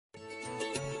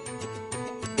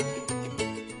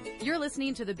You're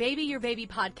listening to the Baby Your Baby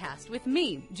podcast with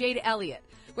me, Jade Elliott,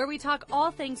 where we talk all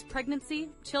things pregnancy,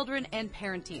 children, and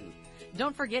parenting.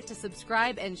 Don't forget to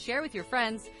subscribe and share with your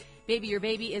friends. Baby Your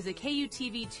Baby is a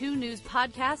KUTV2 News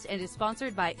podcast and is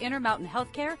sponsored by Intermountain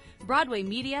Healthcare, Broadway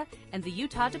Media, and the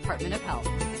Utah Department of Health.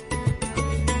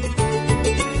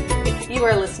 You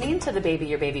are listening to the Baby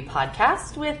Your Baby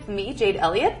podcast with me, Jade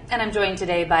Elliott, and I'm joined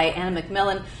today by Anna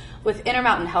McMillan with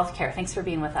Intermountain Healthcare. Thanks for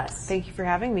being with us. Thank you for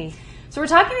having me. So we're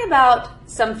talking about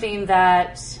something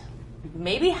that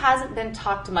maybe hasn't been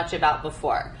talked much about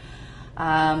before.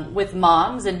 With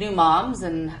moms and new moms,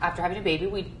 and after having a baby,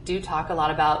 we do talk a lot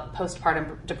about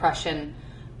postpartum depression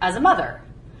as a mother.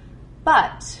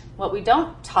 But what we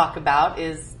don't talk about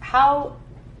is how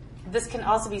this can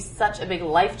also be such a big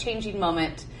life-changing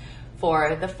moment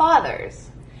for the fathers,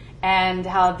 and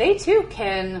how they too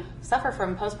can suffer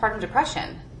from postpartum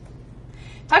depression.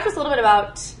 Talk to us a little bit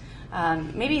about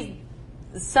maybe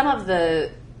some of the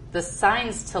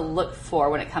signs to look for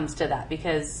when it comes to that,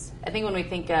 because I think when we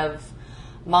think of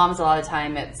moms, a lot of the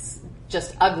time it's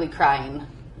just ugly crying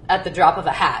at the drop of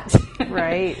a hat.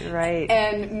 Right.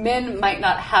 And men might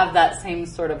not have that same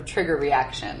sort of trigger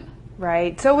reaction.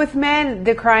 Right. So with men,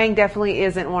 the crying definitely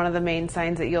isn't one of the main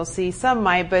signs that you'll see. Some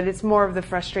might, but it's more of the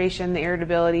frustration, the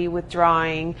irritability,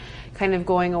 withdrawing, kind of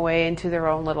going away into their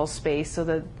own little space so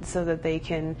that they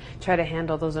can try to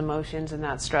handle those emotions and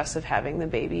that stress of having the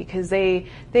baby, because they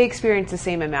experience the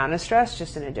same amount of stress,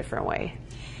 just in a different way.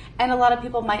 And a lot of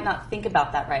people might not think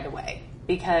about that right away,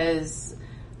 because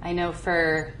I know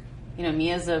for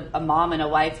me as a mom and a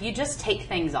wife, you just take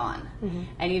things on,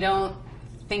 and you don't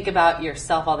think about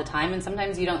yourself all the time, and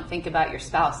sometimes you don't think about your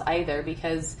spouse either,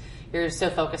 because you're so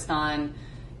focused on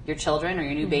your children or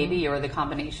your new baby or the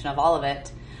combination of all of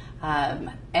it,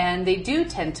 and they do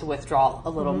tend to withdraw a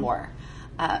little more.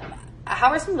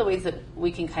 How are some of the ways that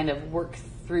we can kind of work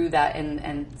through that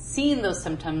and seeing those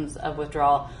symptoms of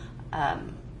withdrawal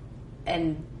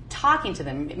and talking to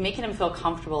them, making them feel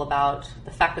comfortable about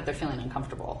the fact that they're feeling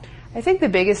uncomfortable? I think the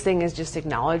biggest thing is just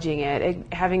acknowledging it,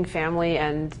 having family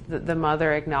and the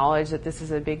mother acknowledge that this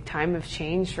is a big time of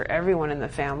change for everyone in the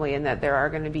family, and that there are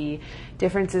going to be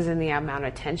differences in the amount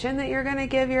of attention that you're going to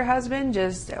give your husband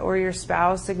or your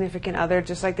spouse, significant other,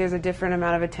 just like there's a different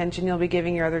amount of attention you'll be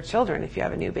giving your other children if you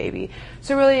have a new baby.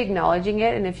 So really acknowledging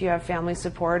it, and if you have family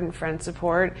support and friend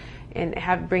support, and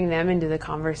bring them into the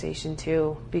conversation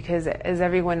too, because as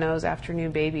everyone knows, after new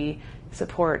baby,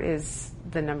 support is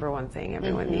the number one thing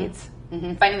everyone needs.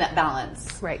 Finding that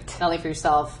balance. Right. Not only for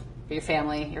yourself, for your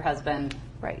family, your husband,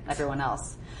 right, everyone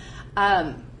else.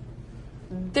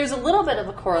 There's a little bit of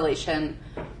a correlation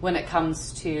when it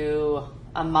comes to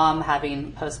a mom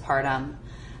having postpartum,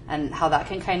 and how that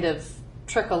can kind of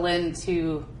trickle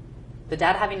into the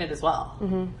dad having it as well.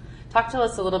 Talk to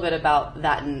us a little bit about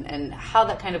that and how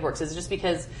that kind of works. Is it just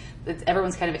because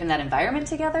everyone's kind of in that environment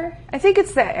together? I think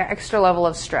it's the extra level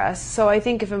of stress. So I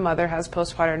think if a mother has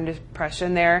postpartum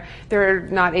depression, they're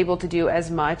not able to do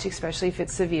as much, especially if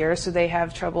it's severe. So they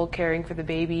have trouble caring for the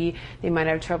baby. They might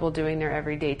have trouble doing their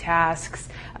everyday tasks.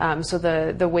 So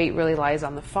the weight really lies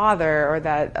on the father or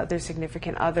that other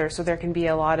significant other. So there can be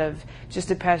a lot of just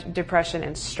depression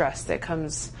and stress that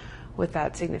comes with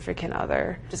that significant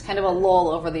other. Just kind of a lull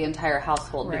over the entire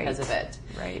household because of it.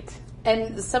 Right.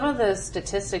 And some of the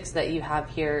statistics that you have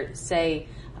here say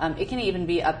it can even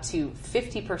be up to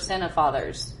 50% of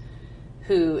fathers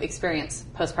who experience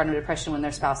postpartum depression when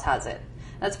their spouse has it.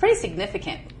 That's pretty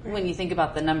significant when you think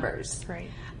about the numbers.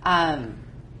 Right. And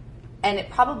it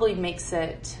probably makes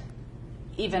it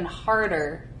even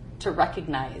harder to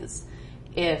recognize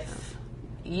if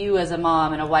you as a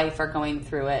mom and a wife are going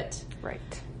through it. Right.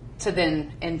 To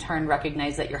then, in turn,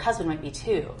 recognize that your husband might be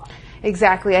too.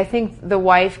 Exactly. I think the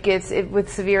wife gets it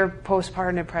with severe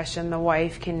postpartum depression. The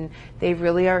wife they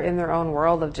really are in their own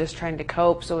world of just trying to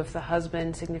cope. So if the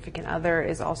husband, significant other,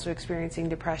 is also experiencing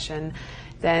depression,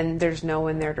 then there's no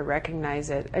one there to recognize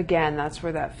it. Again, that's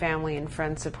where that family and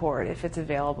friend support, if it's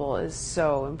available, is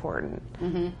so important.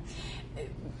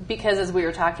 Because as we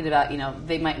were talking about,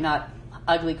 they might not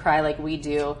ugly cry like we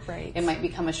do. Right. It might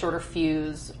become a shorter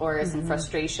fuse or some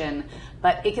frustration,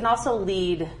 but it can also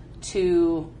lead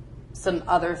to some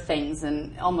other things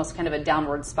and almost kind of a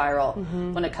downward spiral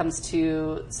when it comes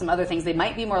to some other things they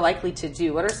might be more likely to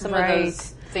do. What are some of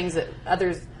those things that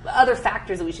other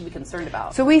factors that we should be concerned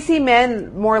about? So we see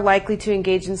men more likely to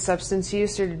engage in substance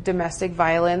use or domestic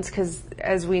violence because,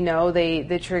 as we know,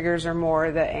 the triggers are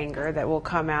more the anger that will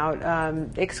come out.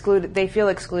 They feel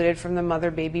excluded from the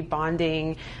mother-baby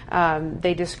bonding.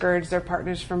 They discourage their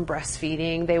partners from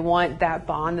breastfeeding. They want that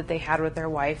bond that they had with their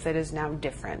wife that is now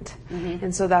different.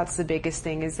 And so that's the biggest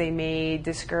thing, is they may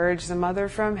discourage the mother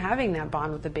from having that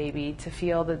bond with the baby to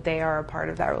feel that they are a part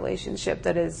of that relationship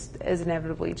that is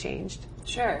inevitably changed.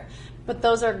 Sure. But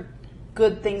those are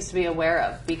good things to be aware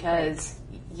of because,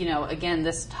 again,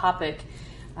 this topic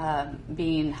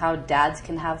being how dads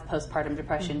can have postpartum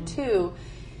depression too,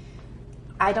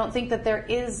 I don't think that there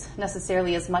is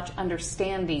necessarily as much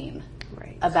understanding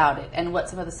about it and what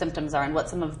some of the symptoms are and what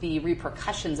some of the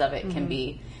repercussions of it can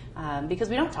be because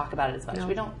we don't talk about it as much. No.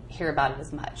 We don't hear about it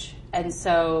as much. And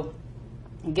so,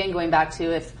 again, going back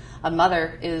to if a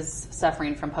mother is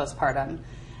suffering from postpartum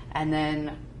and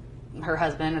then her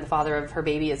husband or the father of her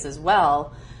baby is as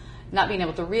well, not being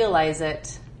able to realize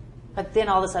it, but then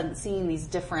all of a sudden seeing these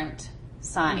different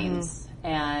signs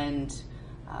and,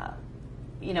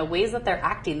 ways that they're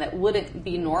acting that wouldn't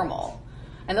be normal.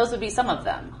 And those would be some of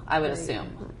them, I would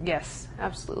assume. Yes,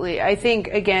 absolutely. I think,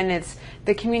 again, it's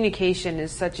the communication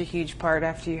is such a huge part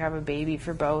after you have a baby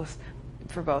for both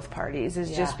parties,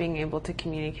 is just being able to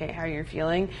communicate how you're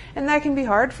feeling, and that can be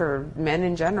hard for men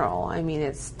in general. I mean,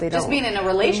 they don't just being in a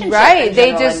relationship, right?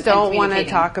 They just don't want to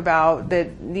talk about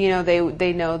that.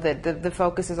 They know that the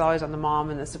focus is always on the mom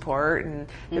and the support and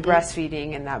the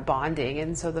breastfeeding and that bonding,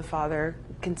 and so the father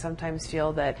can sometimes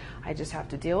feel that I just have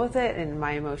to deal with it and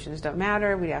my emotions don't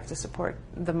matter. We have to support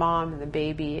the mom and the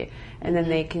baby, and then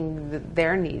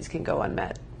their needs can go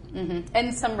unmet.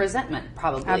 And some resentment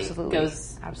probably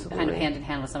goes kind of hand in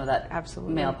hand with some of that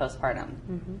male postpartum.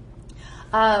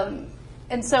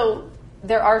 And so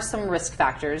there are some risk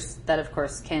factors that, of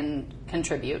course, can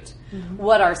contribute.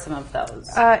 What are some of those?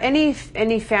 Any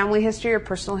family history or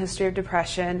personal history of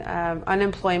depression,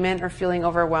 unemployment or feeling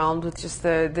overwhelmed with just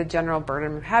the general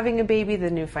burden of having a baby,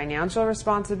 the new financial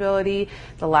responsibility,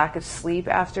 the lack of sleep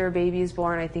after a baby is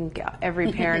born. I think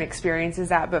every parent experiences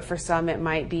that, but for some it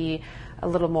might be a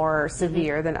little more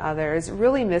severe than others.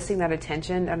 Really missing that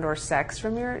attention and or sex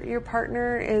from your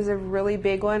partner is a really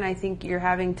big one. I think you're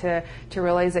having to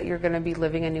realize that you're going to be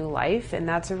living a new life, and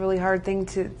that's a really hard thing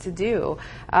to do.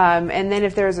 And then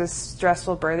if there's a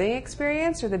stressful birthing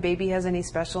experience or the baby has any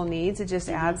special needs, it just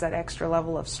adds that extra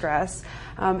level of stress.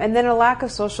 And then a lack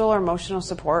of social or emotional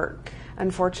support.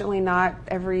 Unfortunately, not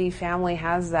every family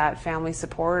has that family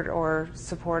support or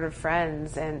supportive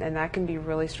friends, and that can be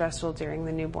really stressful during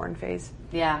the newborn phase.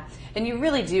 Yeah, and you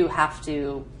really do have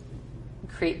to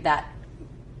create that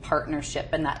partnership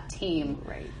and that team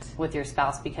with your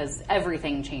spouse because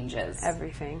everything changes.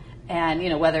 Everything.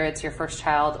 And, whether it's your first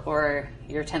child or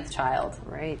your 10th child,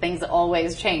 things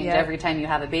always change every time you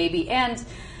have a baby. And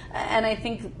I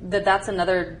think that's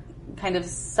another kind of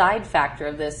side factor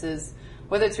of this is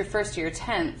whether it's your first or your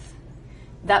 10th,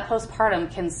 that postpartum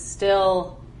can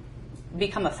still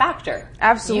become a factor.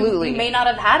 Absolutely. You may not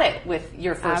have had it with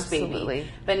your first baby,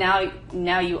 but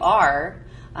now you are,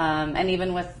 and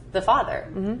even with the father.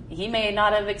 He may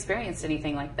not have experienced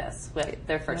anything like this with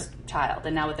their first child,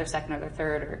 and now with their second or their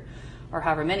third or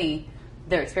however many,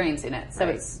 they're experiencing it. So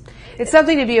it's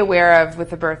something to be aware of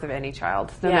with the birth of any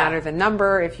child, no matter the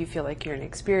number. If you feel like you're an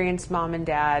experienced mom and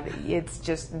dad, it's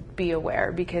just be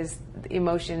aware because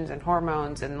emotions and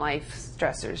hormones and life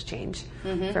stressors change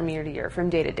from year to year, from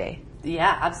day to day.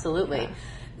 Yeah, absolutely.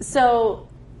 So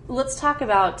let's talk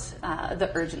about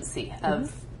the urgency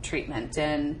of treatment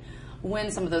and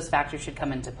when some of those factors should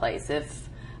come into place.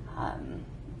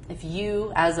 If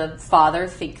you, as a father,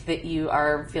 think that you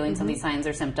are feeling some of these signs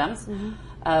or symptoms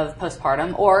of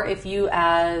postpartum, or if you,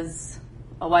 as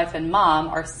a wife and mom,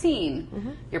 are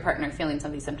seeing your partner feeling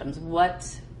some of these symptoms,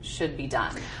 what should be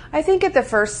done? I think at the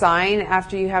first sign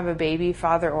after you have a baby,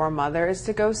 father or mother, is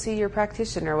to go see your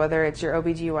practitioner, whether it's your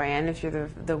OBGYN if you're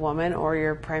the woman or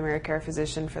your primary care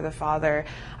physician for the father.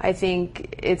 I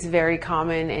think it's very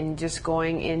common in just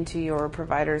going into your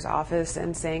provider's office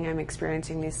and saying, I'm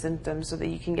experiencing these symptoms, so that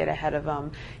you can get ahead of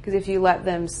them. Because if you let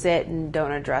them sit and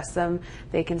don't address them,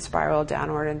 they can spiral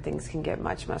downward and things can get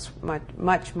much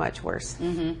worse.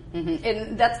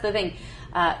 And that's the thing.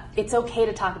 It's okay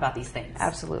to talk about these things.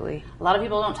 Absolutely. A lot of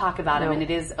people don't talk about them, and it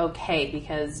is okay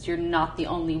because you're not the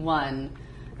only one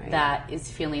that is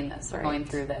feeling this or going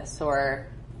through this, or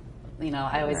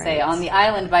I always say on the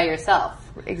island by yourself.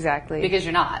 Exactly. Because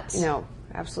you're not. No.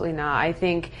 absolutely not. I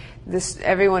think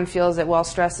everyone feels that, well,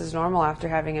 stress is normal after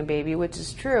having a baby, which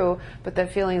is true, but the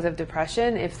feelings of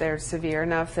depression, if they're severe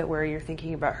enough that where you're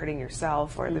thinking about hurting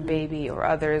yourself or the baby or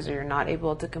others, or you're not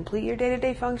able to complete your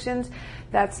day-to-day functions,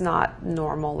 that's not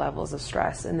normal levels of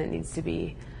stress, and it needs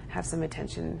to have some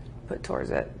attention put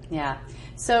towards it. Yeah.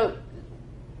 So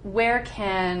where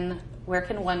can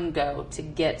one go to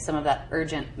get some of that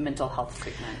urgent mental health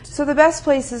treatment? So the best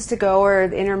places to go are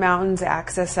the Intermountains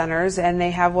Access Centers, and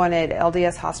they have one at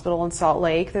LDS Hospital in Salt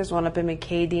Lake. There's one up in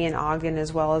McCady and Ogden,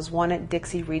 as well as one at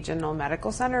Dixie Regional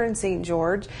Medical Center in St.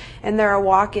 George. And they're a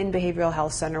walk-in behavioral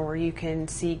health center where you can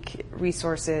seek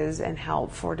resources and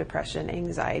help for depression,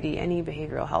 anxiety, any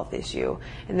behavioral health issue.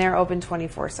 And they're open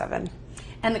 24/7.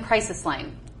 And the crisis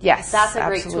line. Yes, that's a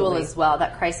great absolutely. tool as well,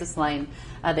 that crisis line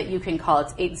that you can call.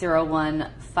 It's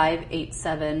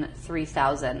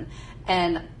 801-587-3000.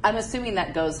 And I'm assuming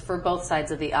that goes for both sides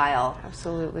of the aisle.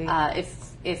 Absolutely.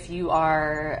 If you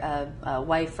are a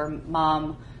wife or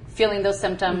mom feeling those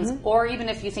symptoms, or even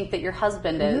if you think that your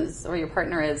husband is or your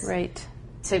partner is, right,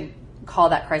 to call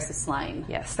that crisis line.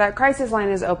 Yes, that crisis line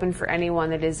is open for anyone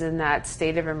that is in that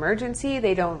state of emergency.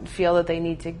 They don't feel that they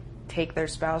need to take their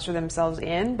spouse or themselves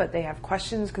in, but they have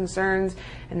questions, concerns,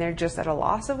 and they're just at a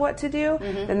loss of what to do,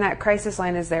 then that crisis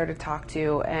line is there to talk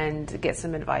to and get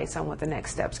some advice on what the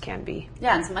next steps can be.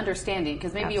 Yeah, and some understanding,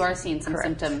 because maybe you are seeing some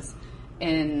symptoms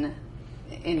in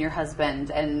your husband,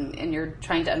 and you're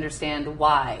trying to understand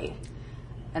why.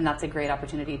 And that's a great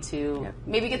opportunity to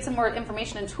maybe get some more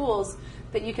information and tools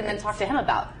that you can then talk to him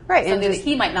about. Right. Something that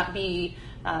he might not be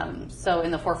so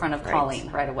in the forefront of calling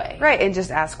right away. Right, and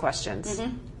just ask questions.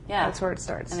 Yeah, that's where it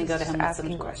starts. And then go to him with asking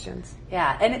some questions.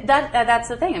 Yeah, and that's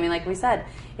the thing. I mean, like we said,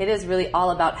 it is really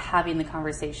all about having the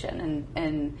conversation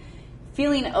and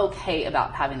feeling okay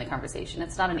about having the conversation.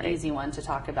 It's not an easy one to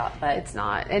talk about, but it's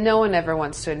not. And no one ever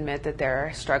wants to admit that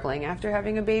they're struggling after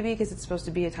having a baby, because it's supposed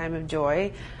to be a time of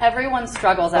joy. Everyone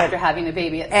struggles after having a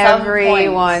baby at some point.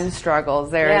 Everyone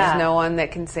struggles. There is no one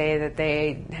that can say that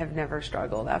they have never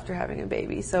struggled after having a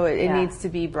baby. So it needs to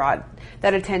be brought,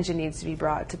 that attention needs to be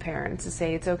brought to parents to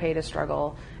say it's okay to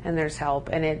struggle and there's help,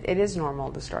 and it is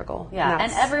normal to struggle. Yeah,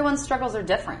 and everyone's struggles are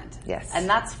different. Yes. And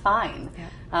that's fine. Yeah.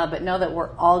 But know that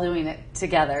we're all doing it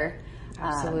together.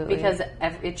 Absolutely. Because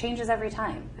it changes every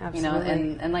time. Absolutely. You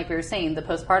know, and like we were saying, the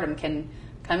postpartum can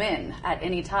come in at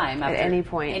any time. At any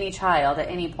point. Any child at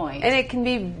any point. And it can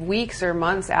be weeks or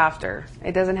months after.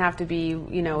 It doesn't have to be,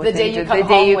 the day you come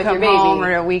home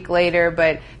or a week later,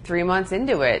 but 3 months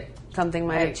into it, something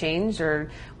might have changed,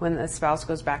 or when the spouse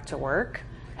goes back to work.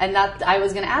 And that I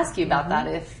was going to ask you about that,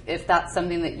 if that's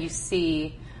something that you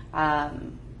see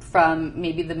from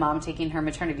maybe the mom taking her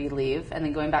maternity leave and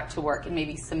then going back to work, and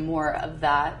maybe some more of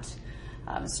that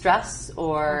stress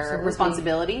or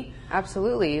responsibility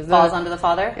absolutely falls onto the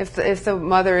father. If the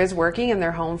mother is working and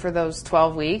they're home for those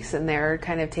 12 weeks and they're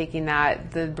kind of taking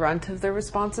the brunt of the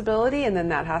responsibility, and then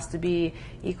that has to be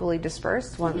equally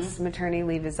dispersed once maternity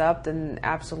leave is up, then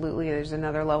absolutely there's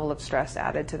another level of stress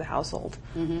added to the household.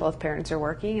 Both parents are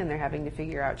working and they're having to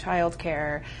figure out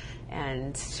childcare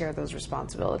and share those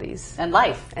responsibilities. And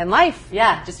life.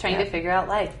 Yeah, just trying to figure out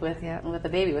life with a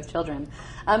baby, with children.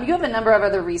 You have a number of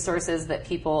other resources that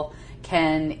people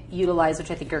can utilize,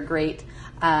 which I think are great.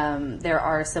 There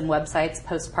are some websites,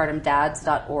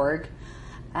 postpartumdads.org,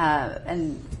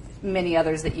 and many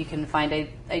others that you can find. I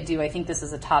think this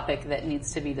is a topic that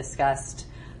needs to be discussed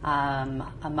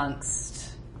amongst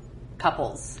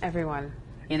couples. Everyone.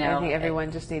 I think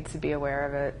everyone just needs to be aware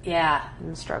of it. Yeah.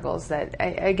 And the struggles that,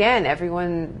 again,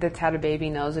 everyone that's had a baby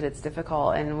knows that it's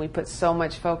difficult, and we put so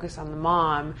much focus on the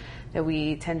mom that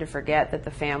we tend to forget that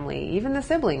the family, even the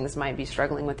siblings, might be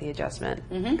struggling with the adjustment,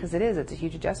 because it's a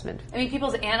huge adjustment. I mean,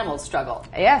 people's animals struggle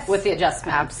with the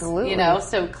adjustment. Absolutely.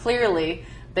 So clearly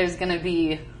there's going to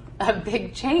be a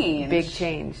big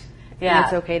change. Yeah. And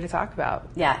it's okay to talk about.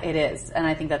 Yeah, it is. And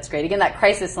I think that's great. Again, that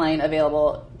crisis line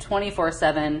available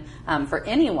 24/7 for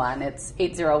anyone. It's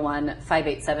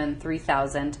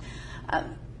 801-587-3000.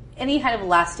 Any kind of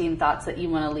lasting thoughts that you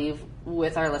want to leave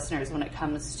with our listeners when it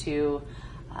comes to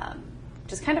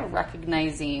just kind of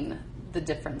recognizing the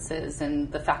differences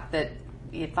and the fact that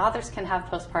fathers can have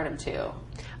postpartum too?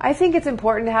 I think it's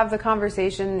important to have the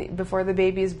conversation before the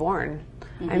baby is born.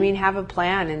 I mean, have a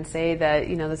plan and say that,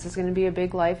 this is going to be a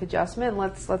big life adjustment.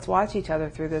 Let's watch each other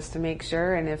through this to make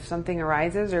sure. And if something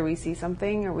arises or we see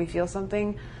something or we feel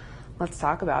something, let's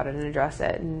talk about it and address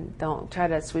it, and don't try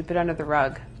to sweep it under the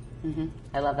rug.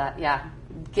 I love that. Yeah.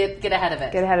 Get ahead of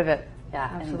it. Get ahead of it. Yeah,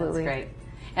 absolutely. I think that's great.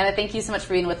 Anna, thank you so much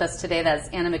for being with us today. That's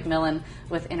Anna McMillan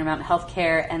with Intermountain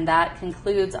Healthcare, and that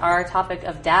concludes our topic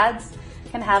of dads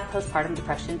can have postpartum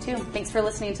depression too. Thanks for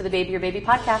listening to the Baby Your Baby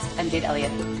podcast. I'm Jade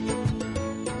Elliott.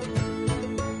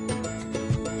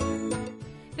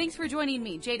 Thanks for joining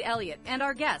me, Jade Elliott, and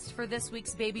our guest for this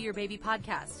week's Baby Your Baby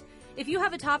podcast. If you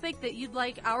have a topic that you'd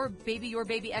like our Baby Your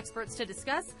Baby experts to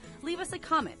discuss, leave us a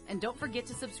comment and don't forget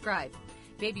to subscribe.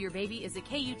 Baby Your Baby is a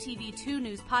KUTV2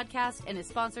 news podcast and is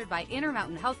sponsored by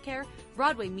Intermountain Healthcare,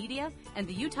 Broadway Media, and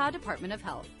the Utah Department of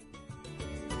Health.